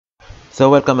So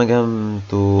welcome again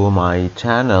to my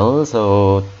channel.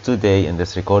 So today in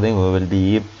this recording we will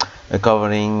be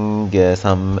covering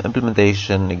some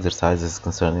implementation exercises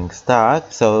concerning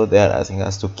stack. So they are asking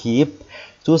us to keep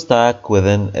two stack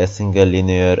within a single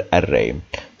linear array.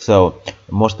 So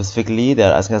more specifically, they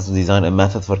are asking us to design a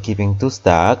method for keeping two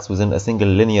stacks within a single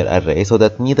linear array so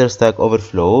that neither stack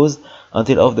overflows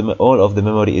until all of the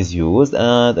memory is used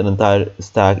and an entire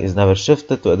stack is never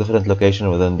shifted to a different location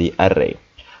within the array.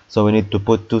 So we need to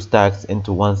put two stacks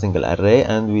into one single array,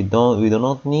 and we do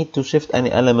not need to shift any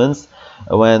elements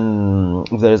when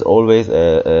there is always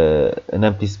an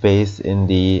empty space in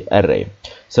the array.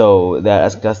 So they are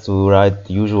asking us to write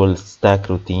the usual stack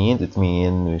routine. It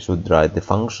means we should write the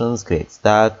functions: create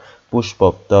stack, push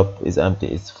pop top is empty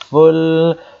is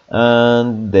full,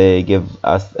 and they give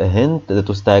us a hint: the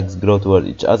two stacks grow toward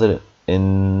each other.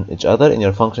 In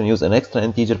your function, use an extra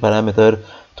integer parameter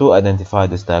to identify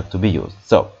the stack to be used.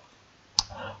 So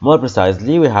more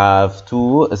precisely, we have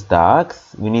two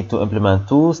stacks. We need to implement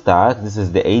two stacks. This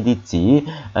is the ADT,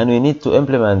 and we need to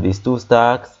implement these two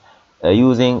stacks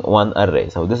using one array.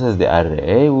 So this is the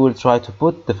array. We will try to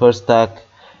put the first stack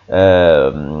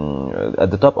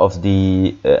at the top of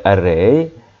the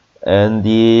array, and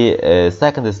the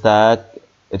second stack,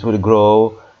 it will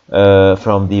grow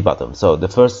from the bottom. So the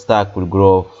first stack will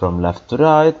grow from left to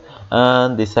right,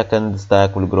 and the second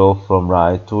stack will grow from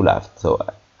right to left. So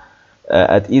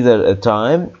at either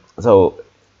time, so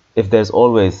if there's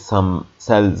always some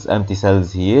empty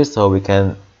cells here, so we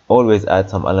can always add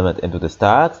some element into the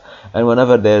stacks, and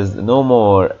whenever there's no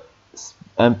more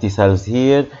empty cells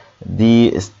here,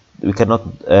 we cannot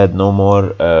add no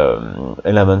more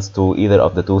elements to either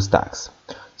of the two stacks.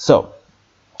 So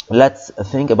let's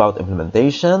think about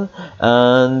implementation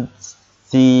and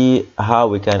see how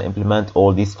we can implement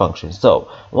all these functions. So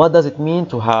what does it mean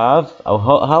to have, or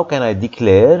how can I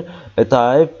declare a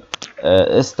type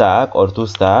a stack or two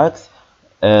stacks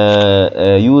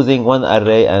using one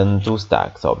array and two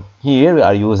stacks? So here we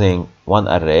are using one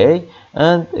array,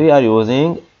 and we are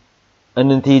using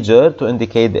an integer to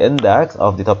indicate the index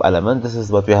of the top element. This is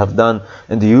what we have done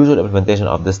in the usual implementation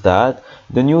of the stack.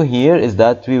 The new here is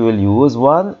that we will use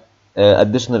one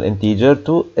additional integer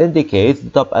to indicate the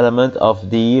top element of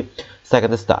the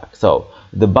second stack. So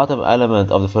the bottom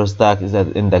element of the first stack is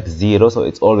at index 0, so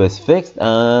it's always fixed,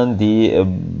 and the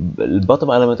bottom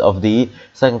element of the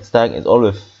second stack is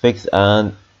always fixed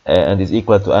and is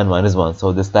equal to n minus 1.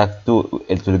 So the stack 2,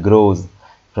 it will grow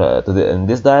in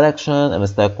this direction, and the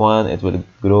stack 1, it will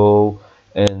grow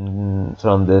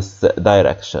from this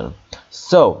direction.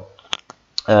 So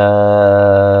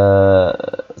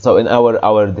so in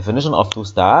our definition of two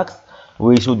stacks,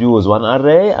 we should use one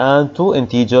array and two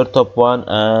integer, top 1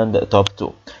 and top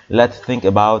 2. Let's think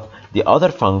about the other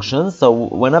functions. So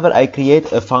whenever I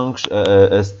create a function,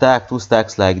 a stack, two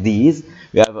stacks like these,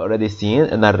 we have already seen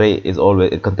an array is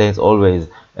always, it contains always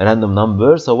a random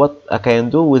number. So what I can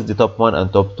do with the top 1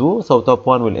 and top 2, so top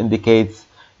 1 will indicate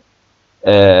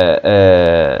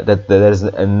that there is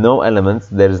no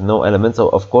elements, so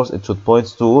of course it should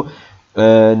point to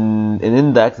an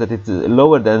index that is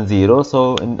lower than 0.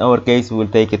 So in our case we will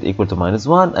take it equal to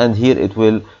 -1, and here it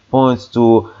will point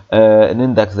to an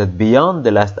index that beyond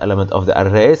the last element of the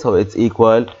array, so it's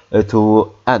equal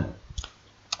to n.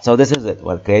 So this is it.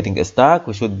 While creating a stack,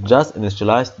 we should just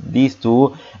initialize these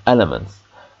two elements.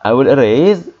 I will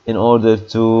erase in order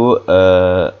to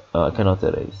I cannot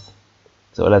erase.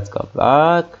 So let's go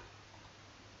back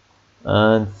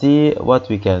and see what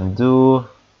we can do.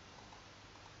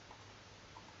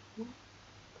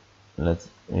 Let's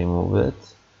remove it.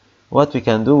 What we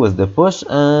can do with the push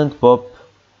and pop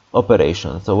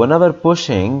operation. So whenever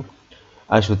pushing,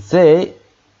 I should say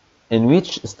in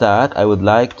which stack I would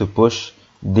like to push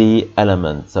the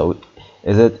element. So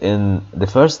is it in the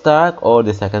first stack or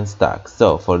the second stack?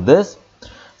 So for this,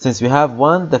 since we have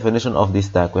one definition of the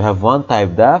stack, we have one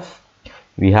type def,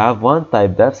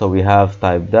 so we have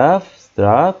type def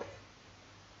struct,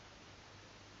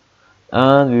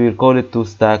 and we will call it two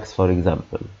stacks, for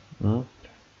example.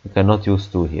 We cannot use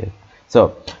two here.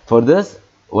 So for this,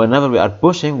 whenever we are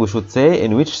pushing, we should say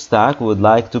in which stack we would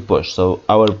like to push. So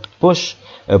our push,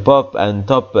 pop and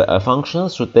top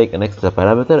functions should take an extra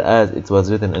parameter, as it was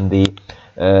written in the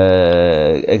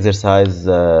exercise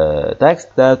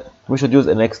text, that we should use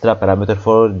an extra parameter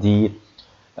for the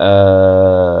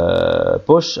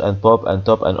push and pop and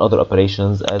top and other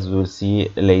operations, as we will see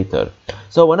later.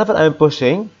 So whenever I'm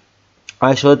pushing,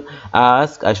 I should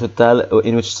tell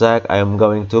in which stack I am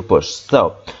going to push.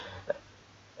 So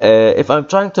if I'm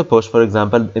trying to push, for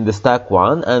example, in the stack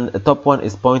 1 and top 1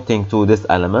 is pointing to this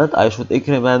element, I should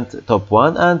increment top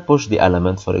 1 and push the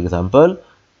element, for example,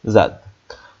 Z.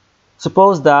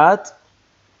 Suppose that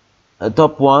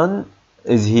top 1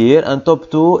 is here and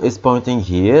top 2 is pointing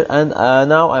here, and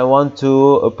now I want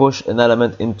to push an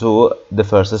element into the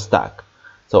first stack.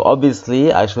 So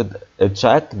obviously I should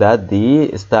check that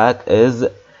the stack is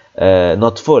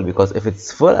not full, because if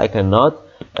it's full I cannot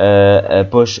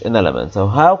push an element. So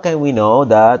how can we know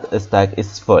that a stack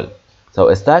is full? So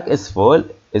a stack is full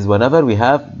is whenever we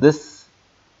have this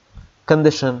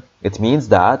condition. It means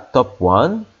that top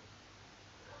 1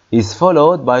 is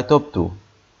followed by top 2.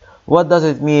 What does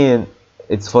it mean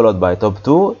it's followed by top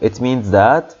 2? It means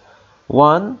that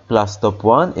 1 plus top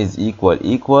 1 is equal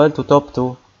to top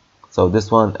 2. So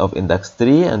this one of index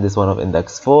 3 and this one of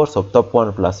index 4, so top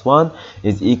 1 plus 1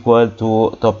 is equal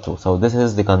to top 2. So this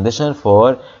is the condition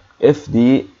for if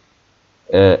the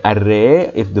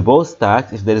array, if the both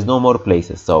stacks, if there is no more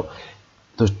places. So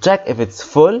to check if it's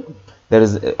full,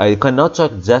 I cannot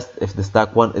check just if the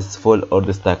stack 1 is full or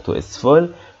the stack 2 is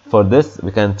full. For this,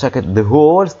 we can check it, the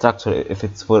whole structure, if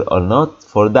it's full or not.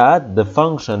 For that, the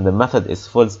function, the method is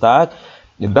full stack.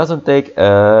 It doesn't take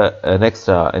an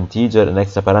extra integer, an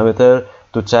extra parameter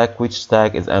to check which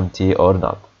stack is empty or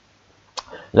not.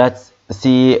 Let's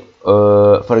see,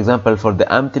 for example, for the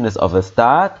emptiness of a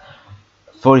stack.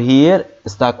 For here,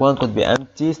 stack 1 could be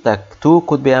empty, stack 2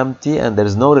 could be empty, and there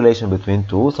is no relation between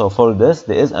two. So for this,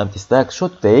 there is empty stack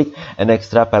should take an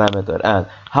extra parameter. And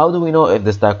how do we know if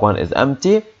the stack 1 is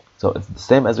empty? So it's the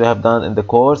same as we have done in the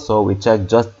course. So we check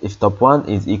just if top 1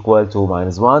 is equal to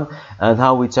 -1. And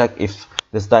how we check if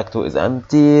the stack 2 is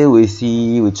empty? We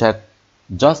check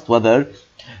just whether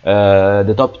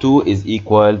the top 2 is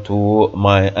equal to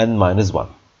n minus 1,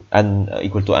 n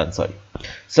equal to n, sorry.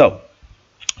 So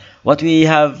what we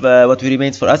have, what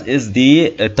remains for us is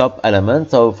the top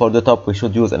element. So for the top, we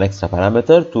should use an extra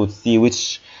parameter to see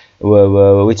which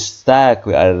stack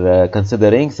we are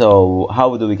considering. So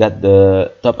how do we get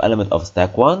the top element of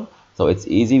stack 1? So it's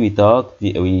easy. We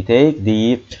take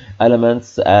the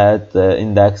elements at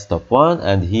index top 1,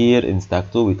 and here in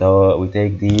stack 2 we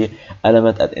take the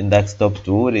element at index top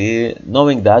 2,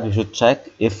 knowing that we should check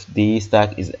if the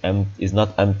stack is not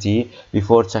empty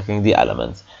before checking the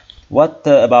elements. What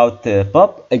about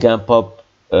pop? Again, pop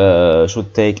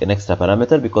should take an extra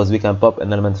parameter, because we can pop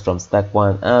an element from stack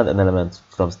 1 and an element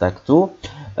from stack 2.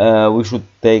 We should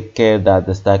take care that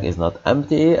the stack is not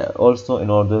empty also in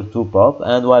order to pop.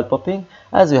 And while popping,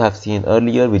 as we have seen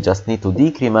earlier, we just need to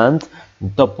decrement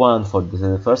top 1 for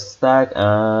the first stack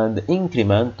and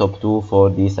increment top 2 for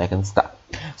the second stack.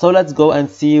 So let's go and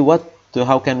see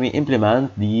how can we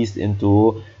implement these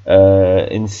into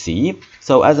in C.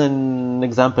 So as an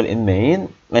example, in main,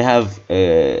 I have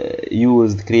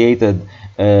created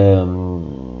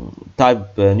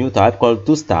new type called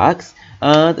toStacks,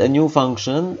 and a new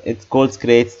function, it's called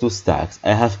creates toStacks.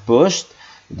 I have pushed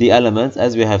the elements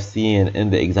as we have seen in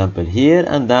the example here,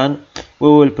 and then we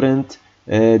will print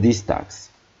these stacks.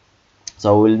 So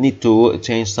we'll need to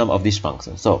change some of these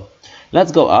functions. So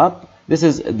let's go up. This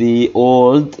is the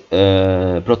old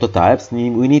prototypes.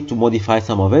 We need to modify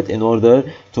some of it in order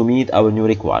to meet our new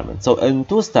requirements. So in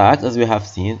toStacks, as we have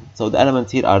seen, so the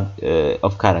elements here are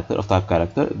of type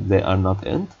character. They are not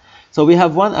int. So we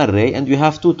have one array and we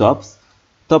have two tops.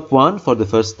 Top 1 for the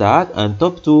first stack and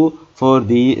top 2 for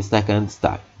the second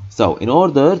stack. So in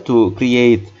order to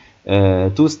create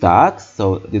two stacks,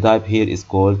 so the type here is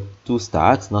called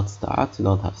toStacks, not stacks. We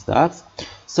don't have stacks.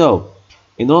 So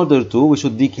in order to, we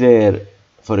should declare,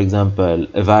 for example,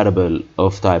 a variable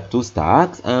of type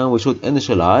toStacks, and we should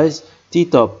initialize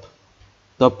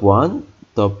top 1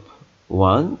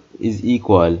 is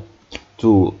equal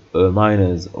to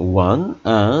 -1,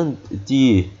 and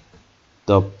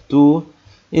top 2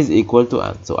 is equal to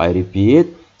n. So I repeat.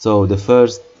 So the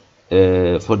first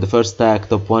for the first stack,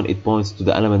 top 1, it points to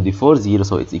the element before 0,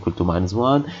 so it's equal to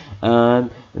 -1, and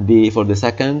for the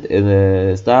second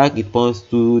stack, it points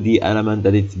to the element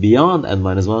that it's beyond n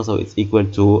minus 1, so it's equal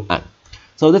to n.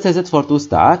 So this is it for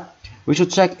toStack. We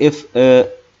should check if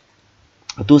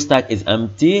toStack is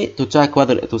empty. To check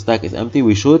whether toStack is empty,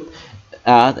 we should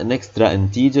add an extra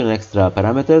integer, an extra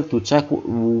parameter to check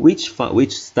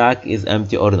which stack is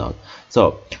empty or not. So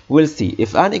we'll see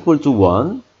if n equal to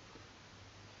 1.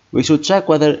 We should check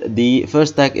whether the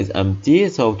first stack is empty.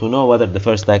 So to know whether the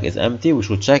first stack is empty, we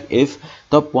should check if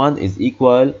top 1 is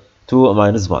equal to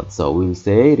 -1. So we'll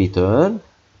say return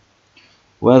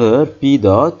whether p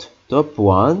dot top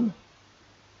 1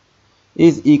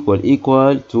 is equal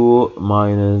to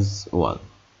 -1.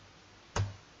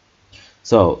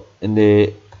 So in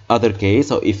the other case,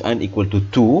 so if n equal to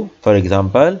 2, for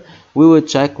example, we would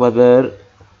check whether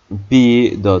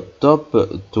p dot top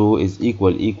 2 is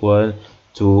equal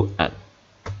to n.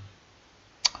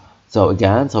 So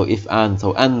again, so if n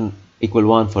equal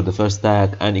 1 for the first stack,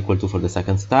 n equal 2 for the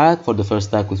second stack. For the first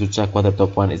stack, we should check whether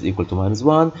top 1 is equal to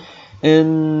 -1.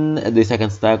 In the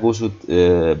second stack, we should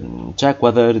check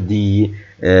whether the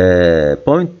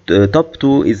top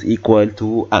 2 is equal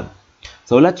to n.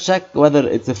 So let's check whether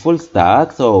it's a full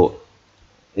stack. So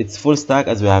it's full stack,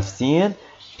 as we have seen.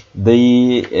 The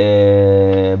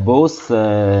both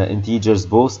integers,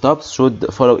 both tops should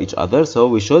follow each other. So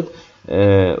we should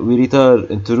we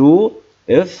return true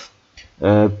if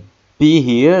p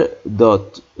here dot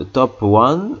top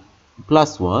 1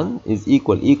 plus 1 is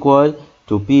equal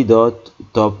to p dot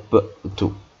top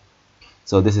 2.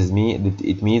 So this is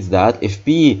it means that if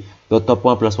p dot top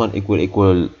 1 plus 1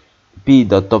 equal p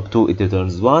dot top 2, it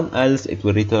returns 1, else it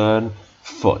will return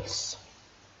false.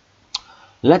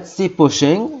 Let's see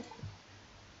pushing.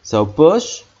 So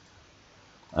push,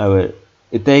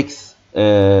 it takes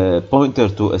a pointer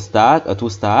to a stack, a 2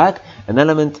 stack, an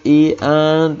element e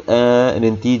and an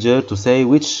integer to say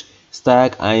which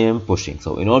stack I am pushing.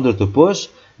 So in order to push,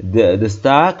 the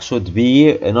stack should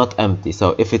be not empty.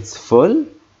 So if it's full,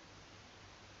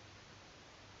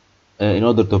 in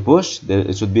order to push,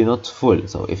 it should be not full.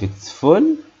 So if it's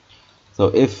full,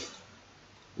 so if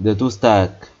the 2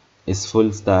 stack is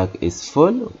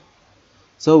full,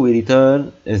 so we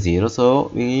return a 0,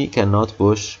 so we cannot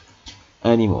push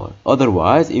anymore.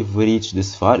 Otherwise, if we reach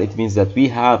this far, it means that we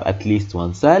have at least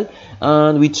one cell,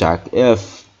 and we check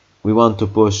if we want to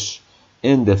push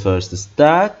in the first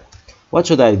stack. What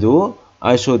should I do?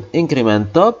 I should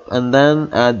increment top and then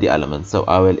add the element. So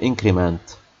I will increment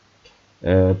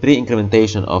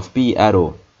pre-incrementation of p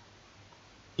arrow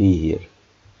p here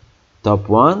top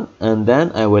 1, and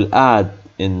then I will add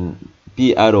in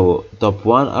p arrow top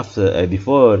 1 after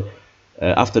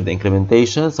after the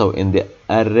incrementation. So in the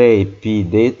array p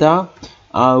data,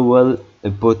 I will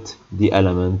put the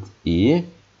element e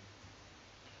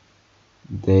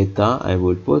data. I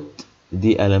will put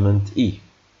the element e.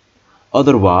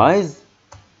 Otherwise,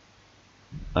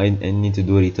 I need to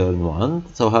do return 1.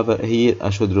 So however, here I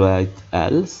should write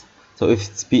else. So if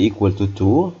it's p equal to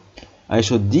 2, I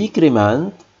should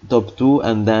decrement top 2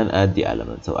 and then add the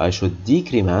element. So I should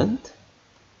decrement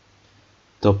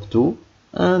top 2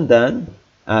 and then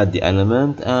add the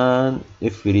element, and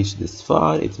if we reach this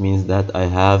far, it means that I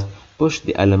have pushed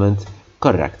the element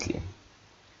correctly.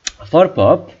 For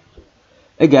pop,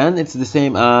 again, it's the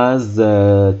same as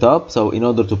top. So in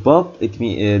order to pop, it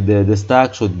means the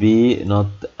stack should be not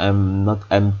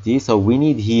empty. So we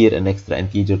need here an extra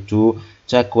integer to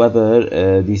check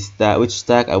whether which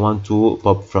stack I want to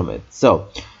pop from it. So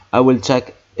I will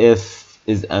check if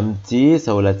is empty.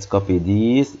 So let's copy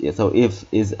these. So if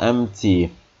is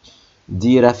empty,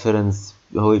 dereference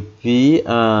p,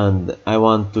 and I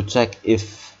want to check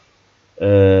if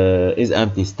is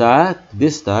empty stack,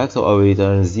 this stack. So I will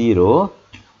return 0.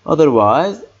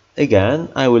 Otherwise, again,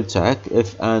 I will check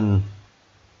if n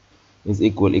is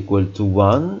equal to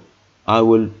 1. I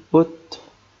will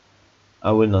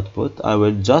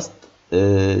just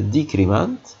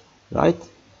decrement, right?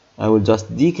 I will just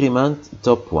decrement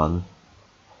top 1.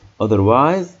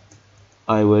 Otherwise,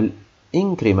 I will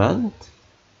increment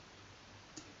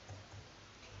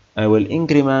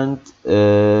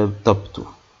top 2,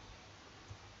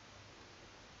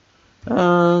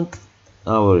 and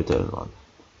I will return 1.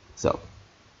 So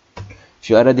if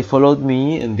you already followed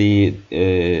me in the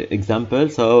example,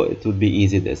 so it would be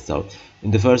easy this. So in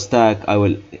the first stack, I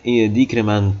will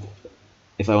decrement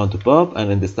if I want to pop,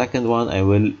 and in the second one, I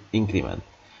will increment.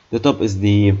 The top is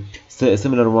the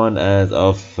similar one as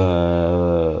of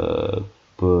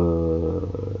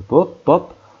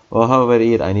pop. Or however,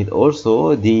 here I need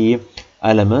also the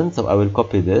element, so I will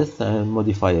copy this and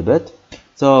modify a bit.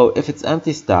 So if it's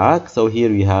empty stack, so here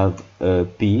we have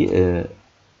p, a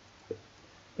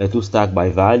 2 stack by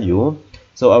value.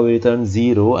 So I will return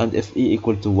 0, and if e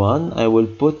equal to 1, I will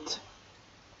put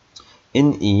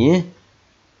in e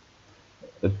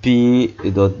p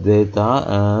dot data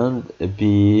and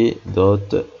p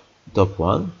dot top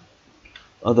 1.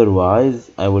 Otherwise,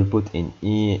 I will put in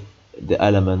e the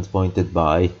element pointed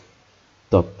by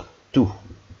top 2.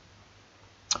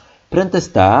 Print a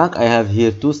stack. I have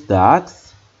here 2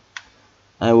 stacks.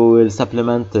 I will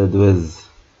supplement it with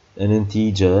an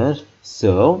integer.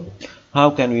 So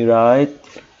how can we write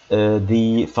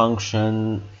the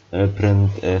function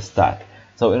print stack?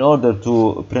 So in order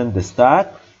to print the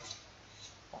stack,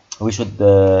 we should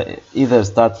either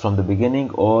start from the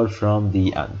beginning or from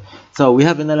the end. So we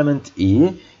have an element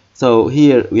e. So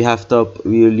here we have top,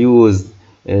 we will use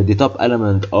the top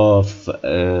element of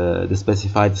the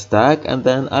specified stack, and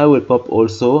then I will pop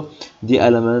also the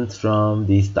element from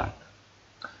the stack.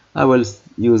 I will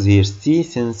use here C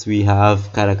since we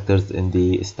have characters in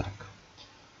the stack.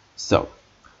 So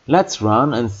let's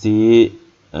run and see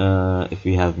if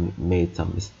we have made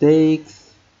some mistakes.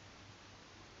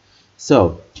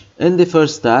 So in the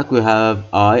first stack we have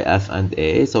I, F and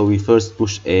A. So we first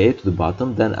push A to the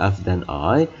bottom, then F, then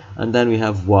I, and then we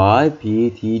have Y,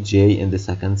 P, T, J in the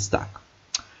second stack.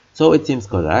 So it seems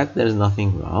correct, there is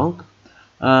nothing wrong.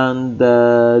 And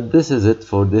this is it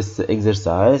for this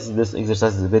exercise. This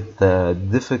exercise is a bit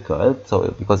difficult, so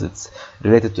because it's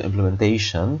related to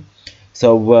implementation.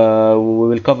 So we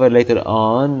will cover later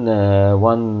on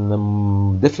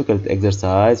one difficult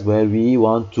exercise where we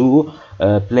want to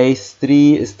place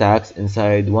 3 stacks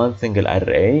inside one single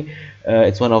array.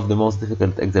 It's one of the most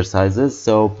difficult exercises,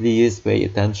 so please pay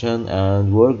attention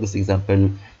and work this example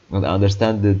and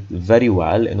understand it very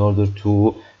well in order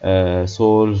to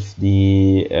solve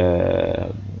the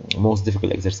most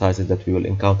difficult exercises that we will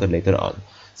encounter later on.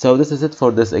 So this is it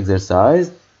for this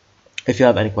exercise. If you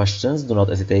have any questions, do not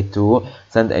hesitate to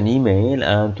send an email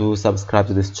and to subscribe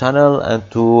to this channel and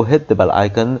to hit the bell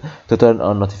icon to turn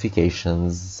on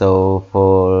notifications.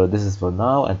 So this is for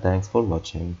now, and thanks for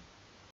watching.